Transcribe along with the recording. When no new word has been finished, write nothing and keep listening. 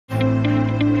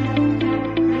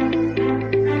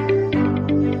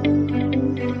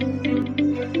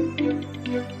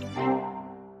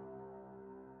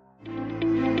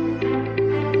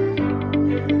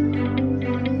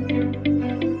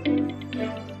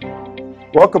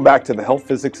Welcome back to the Health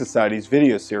Physics Society's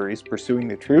video series Pursuing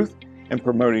the Truth and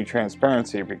Promoting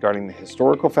Transparency regarding the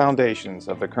historical foundations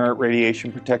of the current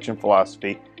radiation protection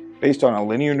philosophy based on a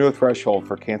linear no threshold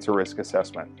for cancer risk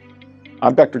assessment.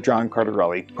 I'm Dr. John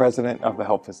Cardarelli, President of the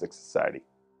Health Physics Society.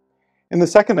 In the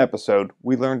second episode,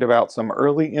 we learned about some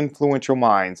early influential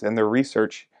minds and their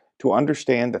research to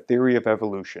understand the theory of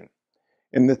evolution.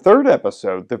 In the third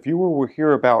episode, the viewer will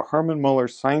hear about Hermann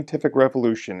Muller's scientific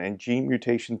revolution in gene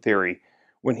mutation theory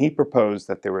when he proposed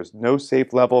that there was no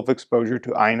safe level of exposure to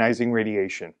ionizing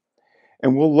radiation.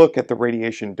 And we'll look at the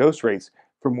radiation dose rates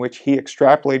from which he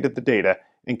extrapolated the data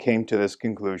and came to this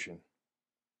conclusion.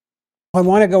 I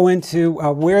want to go into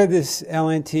where this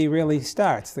LNT really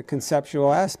starts, the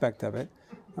conceptual aspect of it.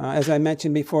 As I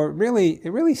mentioned before, it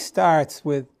really starts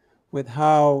with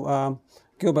how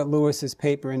Gilbert Lewis's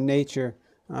paper in Nature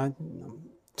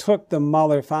took the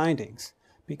Muller findings,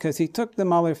 because he took the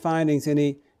Muller findings and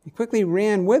he quickly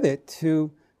ran with it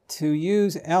to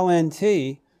use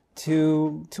LNT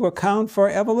to account for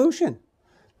evolution.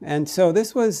 And so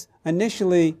this was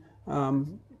initially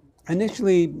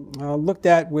looked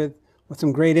at with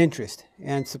some great interest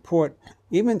and support,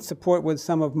 even support with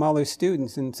some of Muller's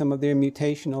students and some of their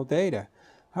mutational data.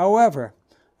 However,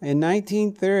 in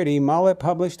 1930, Muller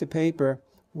published a paper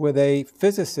with a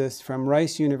physicist from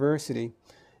Rice University,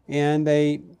 and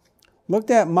they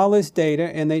looked at Muller's data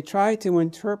and they tried to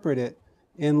interpret it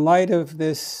in light of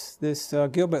this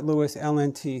Gilbert Lewis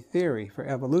LNT theory for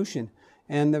evolution.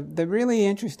 And the really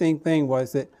interesting thing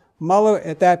was that Muller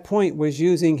at that point was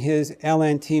using his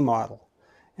LNT model.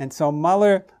 And so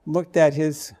Muller looked at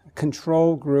his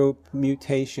control group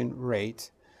mutation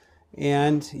rate,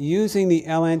 and using the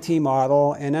LNT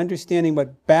model and understanding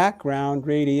what background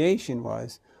radiation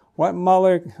was, what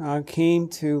Muller came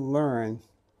to learn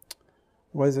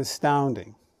was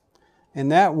astounding.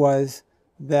 And that was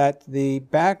that the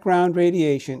background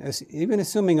radiation, even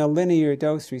assuming a linear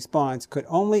dose response, could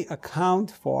only account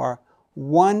for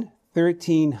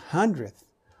 1/1300th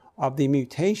of the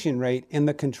mutation rate in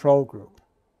the control group.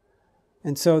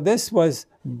 And so this was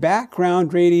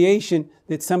background radiation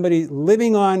that somebody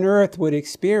living on Earth would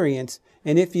experience.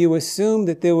 And if you assumed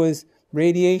that there was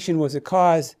radiation was a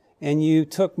cause, and you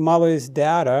took Muller's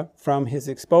data from his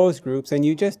exposed groups and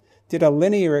you just did a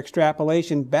linear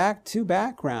extrapolation back to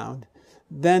background,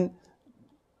 then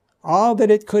all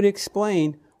that it could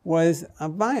explain was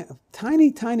a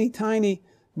tiny,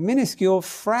 minuscule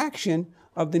fraction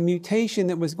of the mutation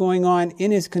that was going on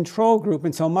in his control group.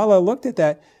 And so Muller looked at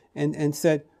that and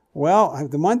said, well,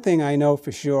 the one thing I know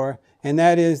for sure, and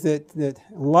that is that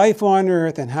life on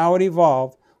Earth and how it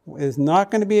evolved is not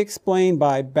going to be explained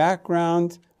by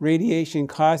background radiation,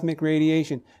 cosmic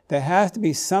radiation. There has to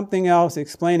be something else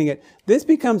explaining it. This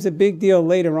becomes a big deal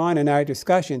later on in our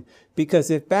discussion, because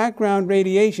if background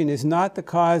radiation is not the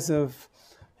cause of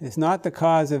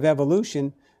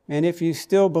evolution, and if you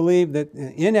still believe that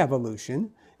in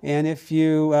evolution, and if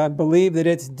you believe that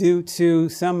it's due to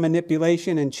some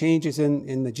manipulation and changes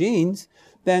in the genes,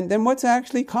 then what's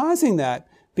actually causing that?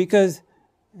 Because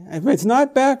if it's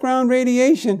not background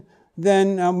radiation,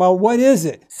 then, well, what is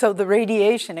it? So the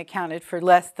radiation accounted for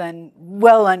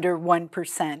well under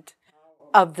 1%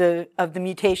 of the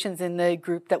mutations in the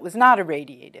group that was not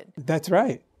irradiated. That's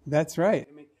right. That's right.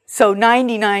 So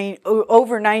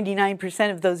over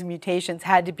 99% of those mutations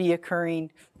had to be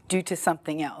occurring due to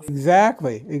something else.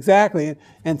 Exactly.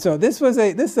 And so this is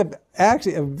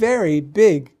actually a very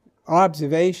big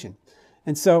observation.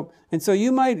 And so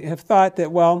you might have thought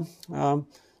that, well,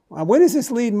 what does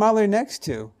this lead Muller next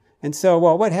to? And so,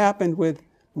 well, what happened with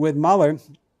Muller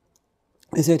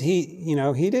is that he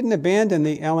didn't abandon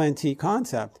the LNT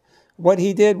concept. What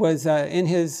he did was in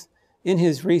his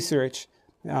research,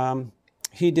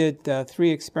 he did 3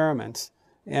 experiments,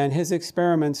 and his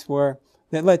experiments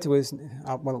that led to his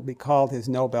what will be called his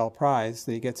Nobel Prize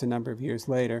that he gets a number of years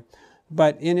later.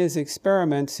 But in his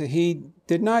experiments, he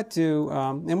did not do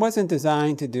and wasn't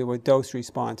designed to do a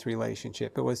dose-response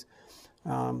relationship. It was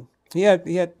he had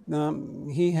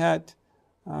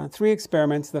 3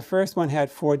 experiments. The first one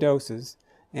had 4 doses,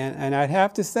 and I'd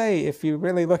have to say, if you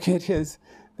really look at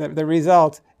the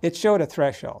results, it showed a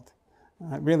threshold.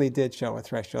 It really did show a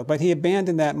threshold. But he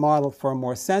abandoned that model for a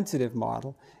more sensitive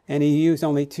model, and he used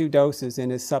only 2 doses in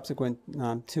his subsequent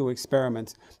 2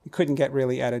 experiments. He couldn't get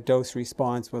really at a dose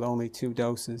response with only 2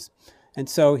 doses. And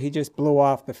so he just blew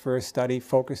off the first study,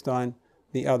 focused on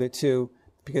the other 2,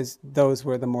 because those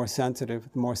were the more sensitive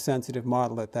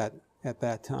model at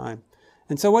that time.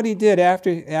 And so what he did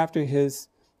after his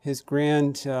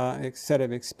grand set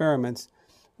of experiments,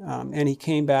 and he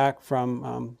came back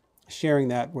from sharing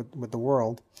that with the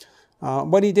world,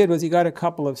 what he did was he got a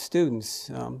couple of students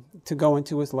to go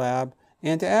into his lab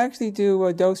and to actually do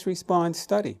a dose-response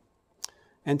study.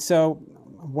 And so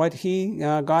what he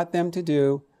got them to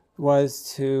do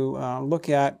was to look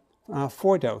at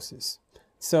 4 doses.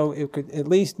 So it could at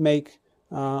least make,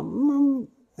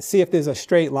 see if there's a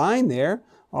straight line there,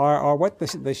 or what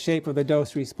the shape of the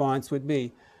dose response would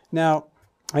be. Now,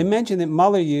 I mentioned that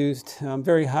Muller used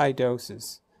very high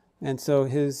doses. And so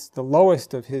the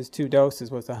lowest of his 2 doses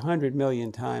was 100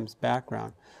 million times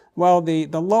background. Well, the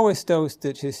lowest dose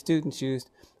that his students used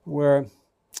were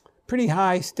pretty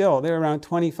high still. They're around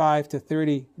 25 to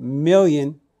 30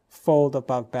 million fold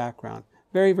above background.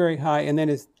 Very, very high. And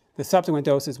then the subsequent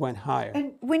doses went higher.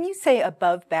 And when you say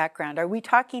above background, are we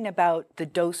talking about the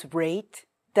dose rate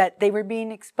that they were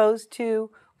being exposed to,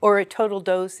 or a total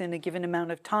dose in a given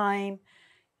amount of time?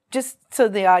 Just so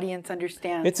the audience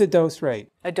understands. It's a dose rate.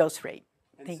 A dose rate.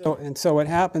 Thank you. And so what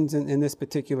happens in this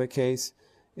particular case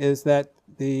is that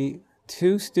the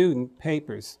 2 student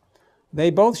papers, they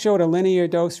both showed a linear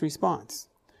dose response.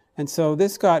 And so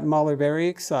this got Muller very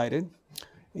excited.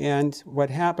 And what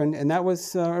happened, and that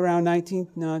was around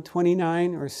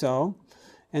 1929 or so.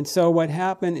 And so what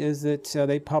happened is that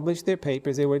they published their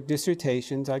papers. They were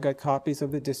dissertations. I got copies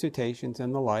of the dissertations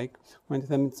and the like, went to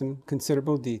them in some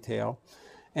considerable detail.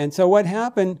 And so what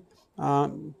happened,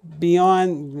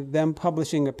 beyond them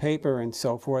publishing a paper and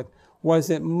so forth, was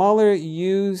that Muller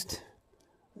used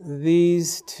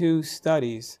these 2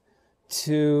 studies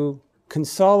to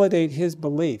consolidate his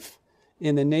belief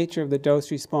in the nature of the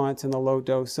dose response in the low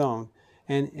dose zone.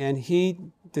 And he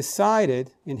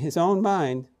decided in his own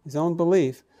mind, his own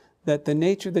belief, that the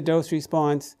nature of the dose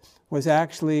response was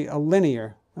actually a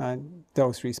linear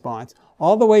dose response,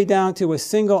 all the way down to a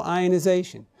single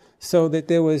ionization, so that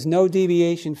there was no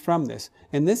deviation from this.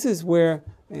 And this is where,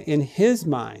 in his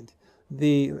mind,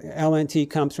 the LNT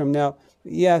comes from. Now,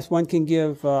 yes, one can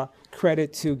give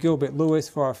credit to Gilbert Lewis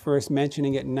for first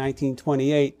mentioning it in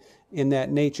 1928 in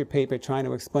that Nature paper trying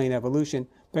to explain evolution.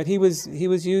 But he was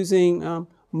using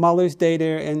Muller's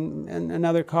data and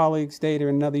another colleague's data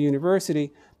in another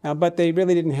university, but they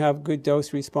really didn't have good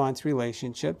dose-response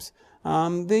relationships.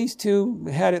 These 2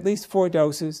 had at least 4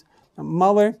 doses.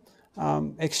 Muller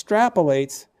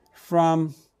extrapolates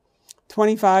from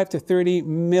 25 to 30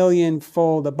 million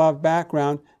fold above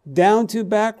background down to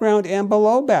background and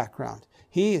below background.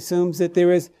 He assumes that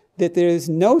there is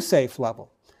no safe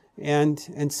level.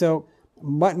 And so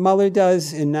what Muller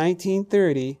does in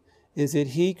 1930 is that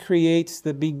he creates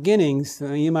the beginnings,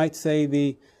 you might say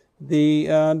the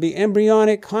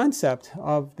embryonic concept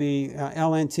of the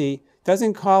LNT.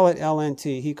 Doesn't call it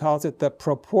LNT, he calls it the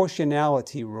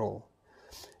proportionality rule.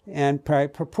 And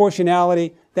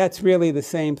proportionality, that's really the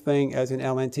same thing as an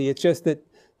LNT. It's just that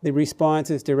the response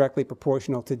is directly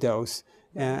proportional to dose.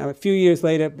 A few years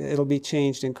later, it'll be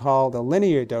changed and called a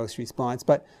linear dose response.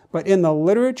 But in the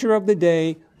literature of the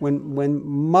day, when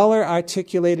Muller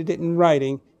articulated it in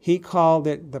writing, he called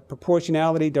it the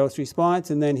proportionality dose response,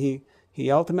 and then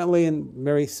he ultimately, and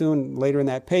very soon later in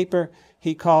that paper,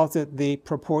 he calls it the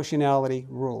proportionality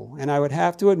rule. And I would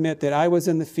have to admit that I was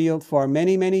in the field for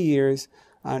many, many years,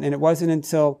 and it wasn't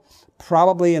until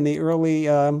probably in the early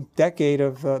decade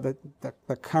of the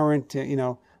current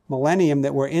millennium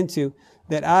that we're into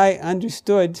that I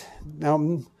understood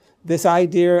this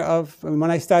idea of,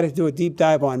 when I started to do a deep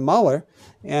dive on Muller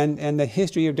and the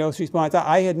history of dose response.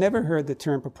 I had never heard the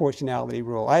term proportionality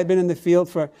rule. I had been in the field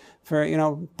for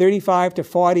 35 to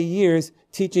 40 years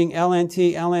teaching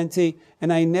LNT,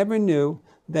 and I never knew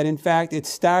that in fact it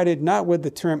started not with the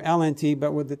term LNT,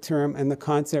 but with the term and the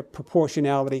concept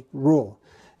proportionality rule.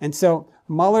 And so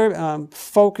Muller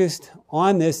focused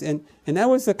on this, and that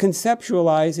was the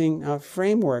conceptualizing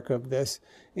framework of this.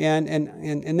 And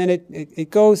then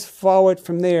it goes forward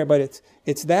from there, but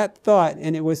it's that thought,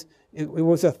 and it was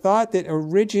a thought that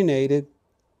originated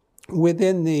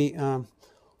within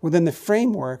the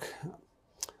framework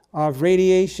of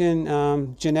radiation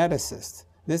geneticists.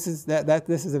 This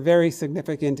is a very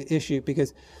significant issue,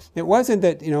 because it wasn't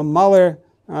that Muller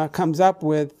comes up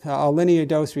with a linear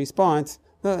dose response.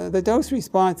 The dose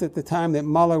response at the time that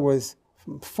Muller was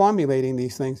formulating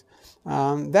these things,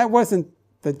 that wasn't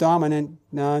the dominant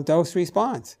dose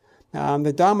response.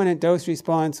 The dominant dose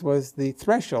response was the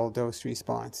threshold dose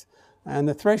response. And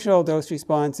the threshold dose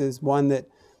response is one that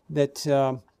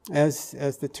as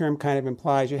the term kind of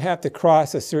implies, you have to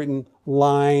cross a certain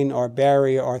line or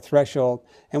barrier or threshold.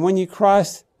 And when you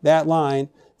cross that line,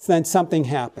 then something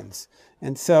happens.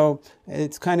 And so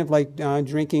it's kind of like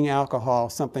drinking alcohol,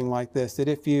 something like this, that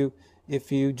if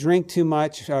you drink too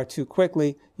much or too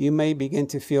quickly, you may begin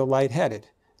to feel lightheaded.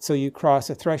 so you cross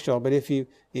a threshold. But if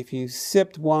you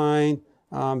sipped wine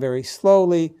very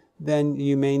slowly, then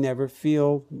you may never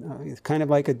feel, it's kind of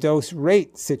like a dose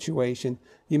rate situation.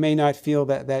 You may not feel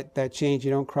that change.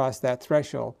 You don't cross that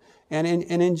threshold. And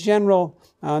in general,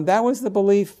 that was the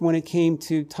belief when it came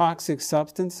to toxic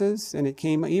substances, and it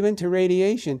came even to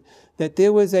radiation, that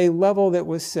there was a level that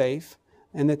was safe,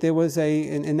 and that there was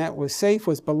and that was safe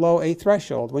was below a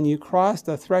threshold. When you crossed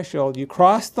the threshold, you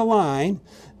crossed the line,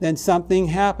 then something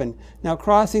happened. Now,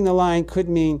 crossing the line could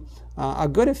mean a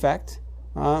good effect,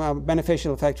 a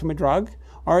beneficial effect from a drug,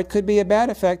 or it could be a bad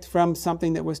effect from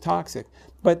something that was toxic.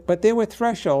 But there were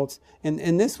thresholds,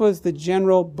 and this was the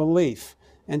general belief.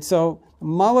 And so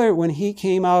Muller, when he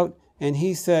came out and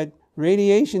he said,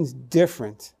 radiation's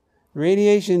different.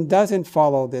 Radiation doesn't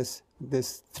follow this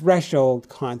threshold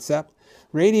concept.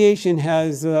 Radiation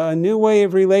has a new way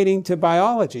of relating to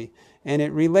biology, and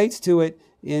it relates to it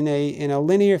in a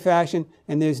linear fashion,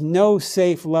 and there's no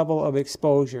safe level of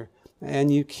exposure,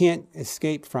 and you can't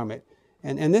escape from it.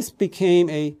 And this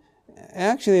became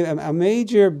actually a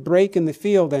major break in the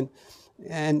field, and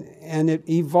it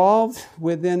evolved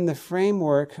within the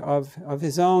framework of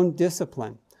his own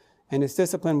discipline. And his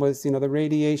discipline was, the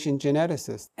radiation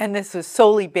geneticist. And this was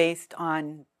solely based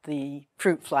on the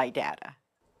fruit fly data.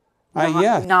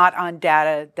 Yes. Not on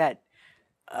data that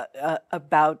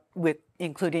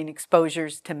including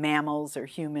exposures to mammals or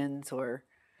humans or.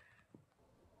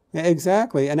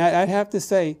 Exactly. And I'd have to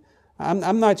say,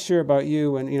 I'm not sure about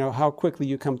you and, how quickly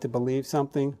you come to believe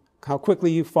something, how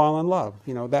quickly you fall in love,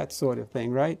 that sort of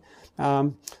thing, right?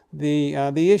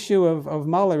 The issue of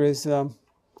Muller is,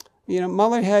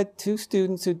 Muller had two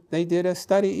students who they did a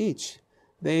study each.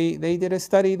 They did a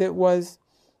study that was,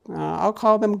 I'll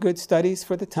call them good studies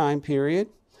for the time period.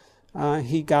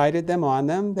 He guided them on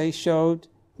them. They showed,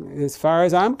 as far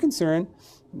as I'm concerned,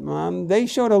 they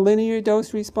showed a linear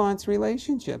dose-response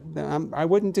relationship. I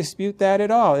wouldn't dispute that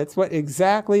at all. It's what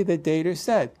exactly the data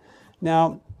said.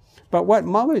 Now, but what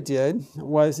Muller did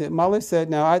was that Muller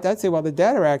said, now I'd say, well, the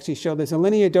data actually showed there's a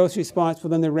linear dose response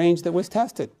within the range that was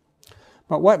tested.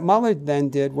 But what Muller then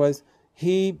did was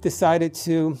he decided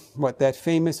to, that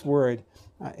famous word,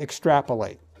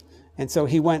 extrapolate. And so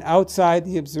he went outside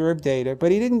the observed data,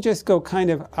 but he didn't just go kind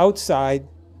of outside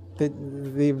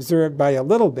the observed by a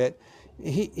little bit.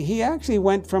 He actually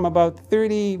went from about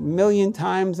 30 million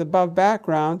times above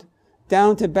background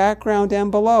down to background and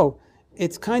below.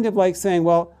 It's kind of like saying,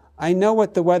 well, I know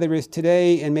what the weather is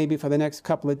today and maybe for the next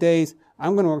couple of days.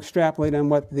 I'm going to extrapolate on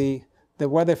what the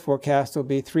weather forecast will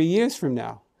be 3 years from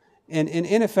now. And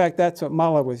in effect, that's what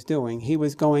Muller was doing. He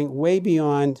was going way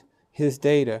beyond his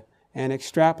data and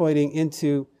extrapolating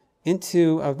into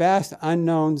a vast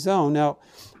unknown zone. Now,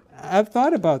 I've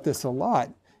thought about this a lot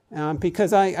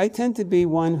because I tend to be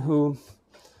one who,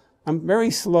 I'm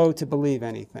very slow to believe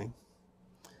anything.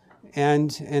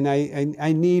 And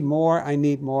I need more. I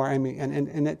mean,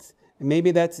 and it's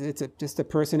maybe it's just a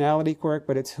personality quirk,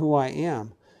 but it's who I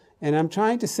am. And I'm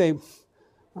trying to say,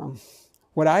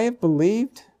 what I have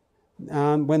believed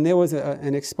when there was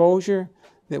an exposure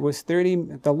that was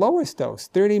the lowest dose,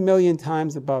 30 million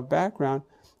times above background,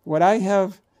 what I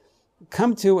have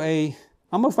come to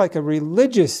almost like a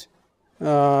religious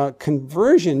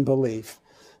conversion belief.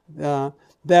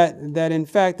 That in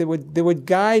fact that would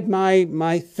guide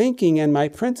my thinking and my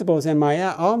principles and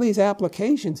all these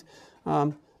applications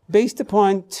based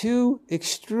upon two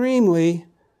extremely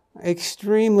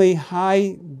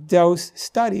high dose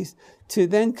studies to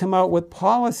then come out with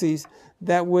policies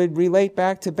that would relate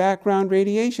back to background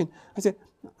radiation. I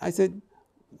said,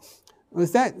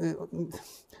 was that?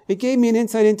 It gave me an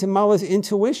insight into Muller's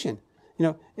intuition.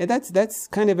 That's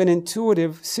kind of an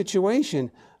intuitive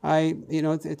situation.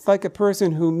 It's like a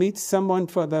person who meets someone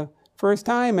for the first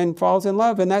time and falls in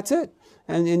love, and that's it.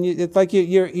 And it's like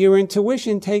your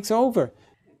intuition takes over.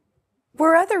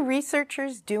 Were other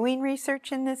researchers doing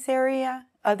research in this area?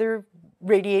 Other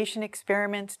radiation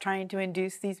experiments trying to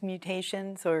induce these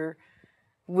mutations, or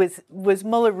was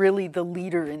Muller really the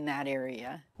leader in that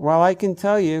area? Well, I can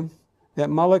tell you that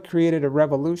Muller created a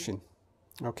revolution.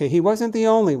 Okay, he wasn't the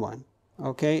only one.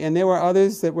 Okay, and there were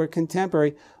others that were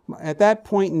contemporary. At that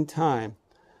point in time,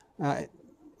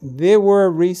 there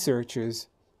were researchers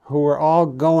who were all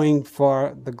going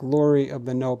for the glory of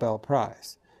the Nobel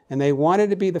Prize. And they wanted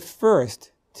to be the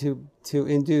first to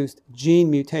induce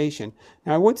gene mutation.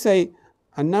 Now, I would say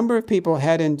a number of people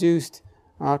had induced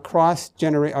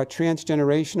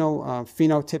transgenerational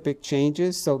phenotypic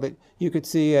changes so that you could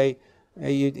see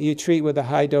you treat with a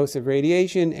high dose of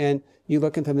radiation and you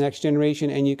look into the next generation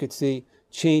and you could see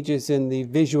changes in the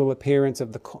visual appearance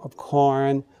of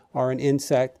corn or an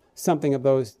insect, something of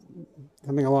those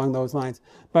something along those lines.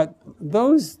 But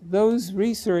those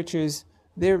researchers,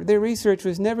 their research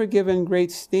was never given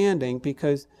great standing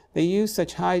because they used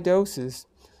such high doses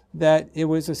that it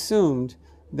was assumed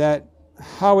that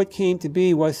how it came to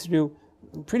be was through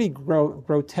pretty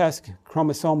grotesque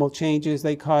chromosomal changes.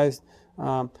 They caused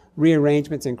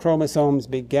rearrangements in chromosomes,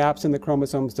 big gaps in the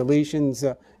chromosomes,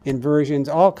 deletions, inversions,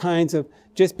 all kinds of,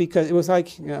 just because it was like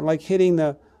hitting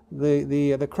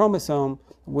the chromosome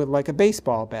with like a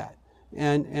baseball bat.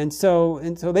 And so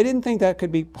they didn't think that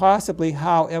could be possibly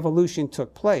how evolution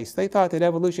took place. They thought that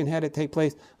evolution had to take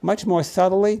place much more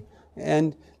subtly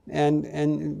and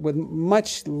with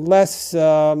much less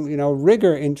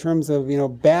rigor in terms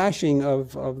of bashing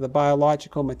of the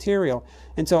biological material.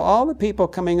 And so all the people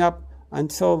coming up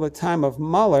until the time of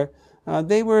Muller,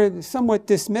 they were somewhat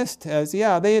dismissed as,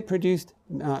 yeah, they had produced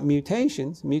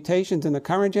mutations in the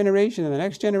current generation and the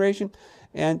next generation,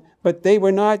 but they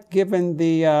were not given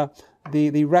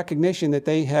the recognition that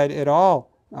they had at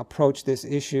all approached this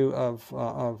issue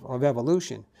of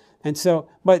evolution. And so,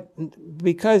 but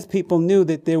because people knew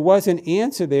that there was an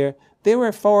answer there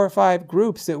were 4 or 5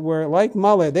 groups that were like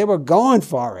Muller. They were going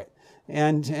for it.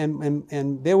 And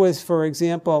there was, for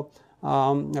example,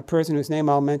 a person whose name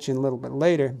I'll mention a little bit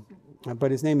later, but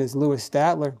his name is Louis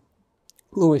J.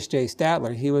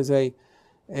 Statler. He was a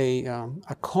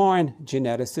corn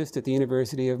geneticist at the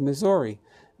University of Missouri.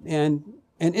 And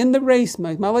in the race,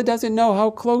 Muller doesn't know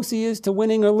how close he is to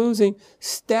winning or losing.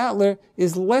 Statler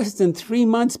is less than 3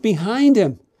 months behind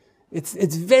him. It's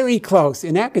very close.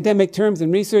 In academic terms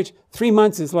and research, 3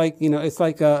 months is like, it's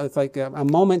like a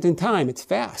moment in time. It's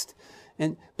fast.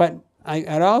 But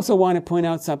I'd also want to point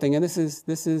out something, and this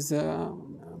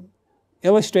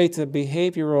illustrates a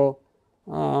behavioral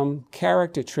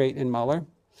character trait in Muller,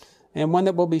 and one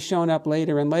that will be shown up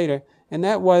later and later. And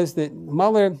that was that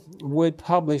Muller would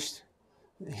publish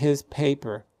his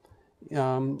paper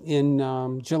in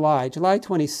July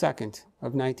 22nd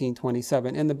of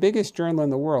 1927 in the biggest journal in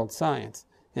the world, Science.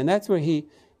 And that's where he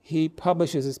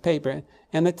publishes his paper.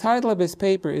 And the title of his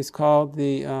paper is called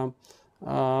The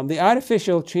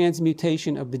Artificial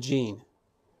Transmutation of the Gene.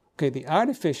 Okay, the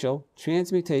artificial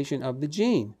transmutation of the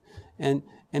gene. And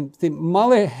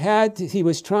Muller he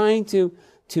was trying to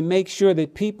make sure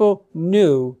that people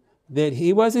knew that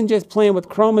he wasn't just playing with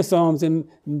chromosomes and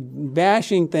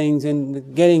bashing things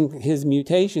and getting his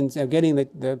mutations, getting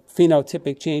the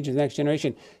phenotypic change in the next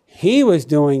generation. He was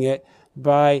doing it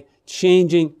by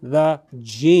changing the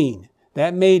gene.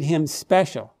 That made him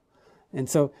special. And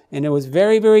it was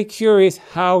very, very curious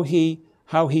how he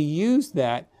used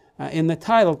that in the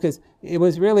title, because it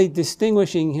was really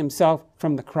distinguishing himself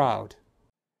from the crowd.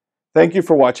 Thank you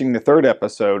for watching the 3rd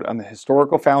episode on the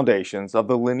historical foundations of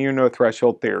the linear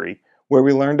no-threshold theory, where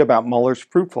we learned about Muller's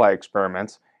fruit fly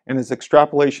experiments and his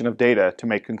extrapolation of data to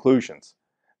make conclusions.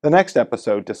 The next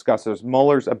episode discusses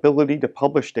Muller's ability to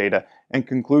publish data and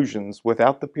conclusions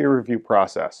without the peer review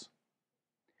process.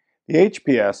 The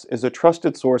HPS is a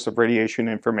trusted source of radiation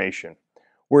information.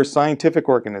 We're a scientific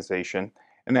organization,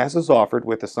 and as is offered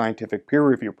with the scientific peer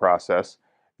review process,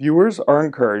 viewers are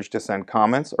encouraged to send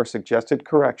comments or suggested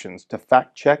corrections to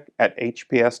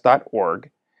factcheck@hps.org,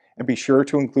 and be sure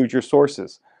to include your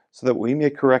sources so that we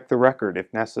may correct the record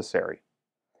if necessary.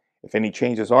 If any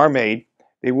changes are made,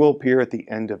 they will appear at the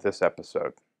end of this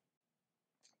episode.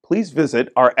 Please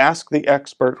visit our Ask the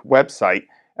Expert website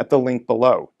at the link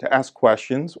below to ask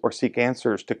questions or seek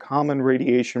answers to common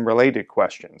radiation-related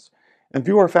questions, and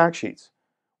view our fact sheets.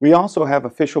 We also have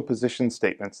official position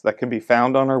statements that can be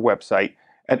found on our website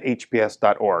at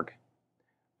hps.org.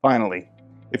 Finally,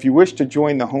 if you wish to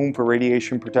join the Home for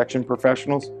Radiation Protection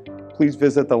Professionals, please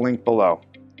visit the link below.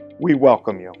 We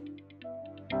welcome you.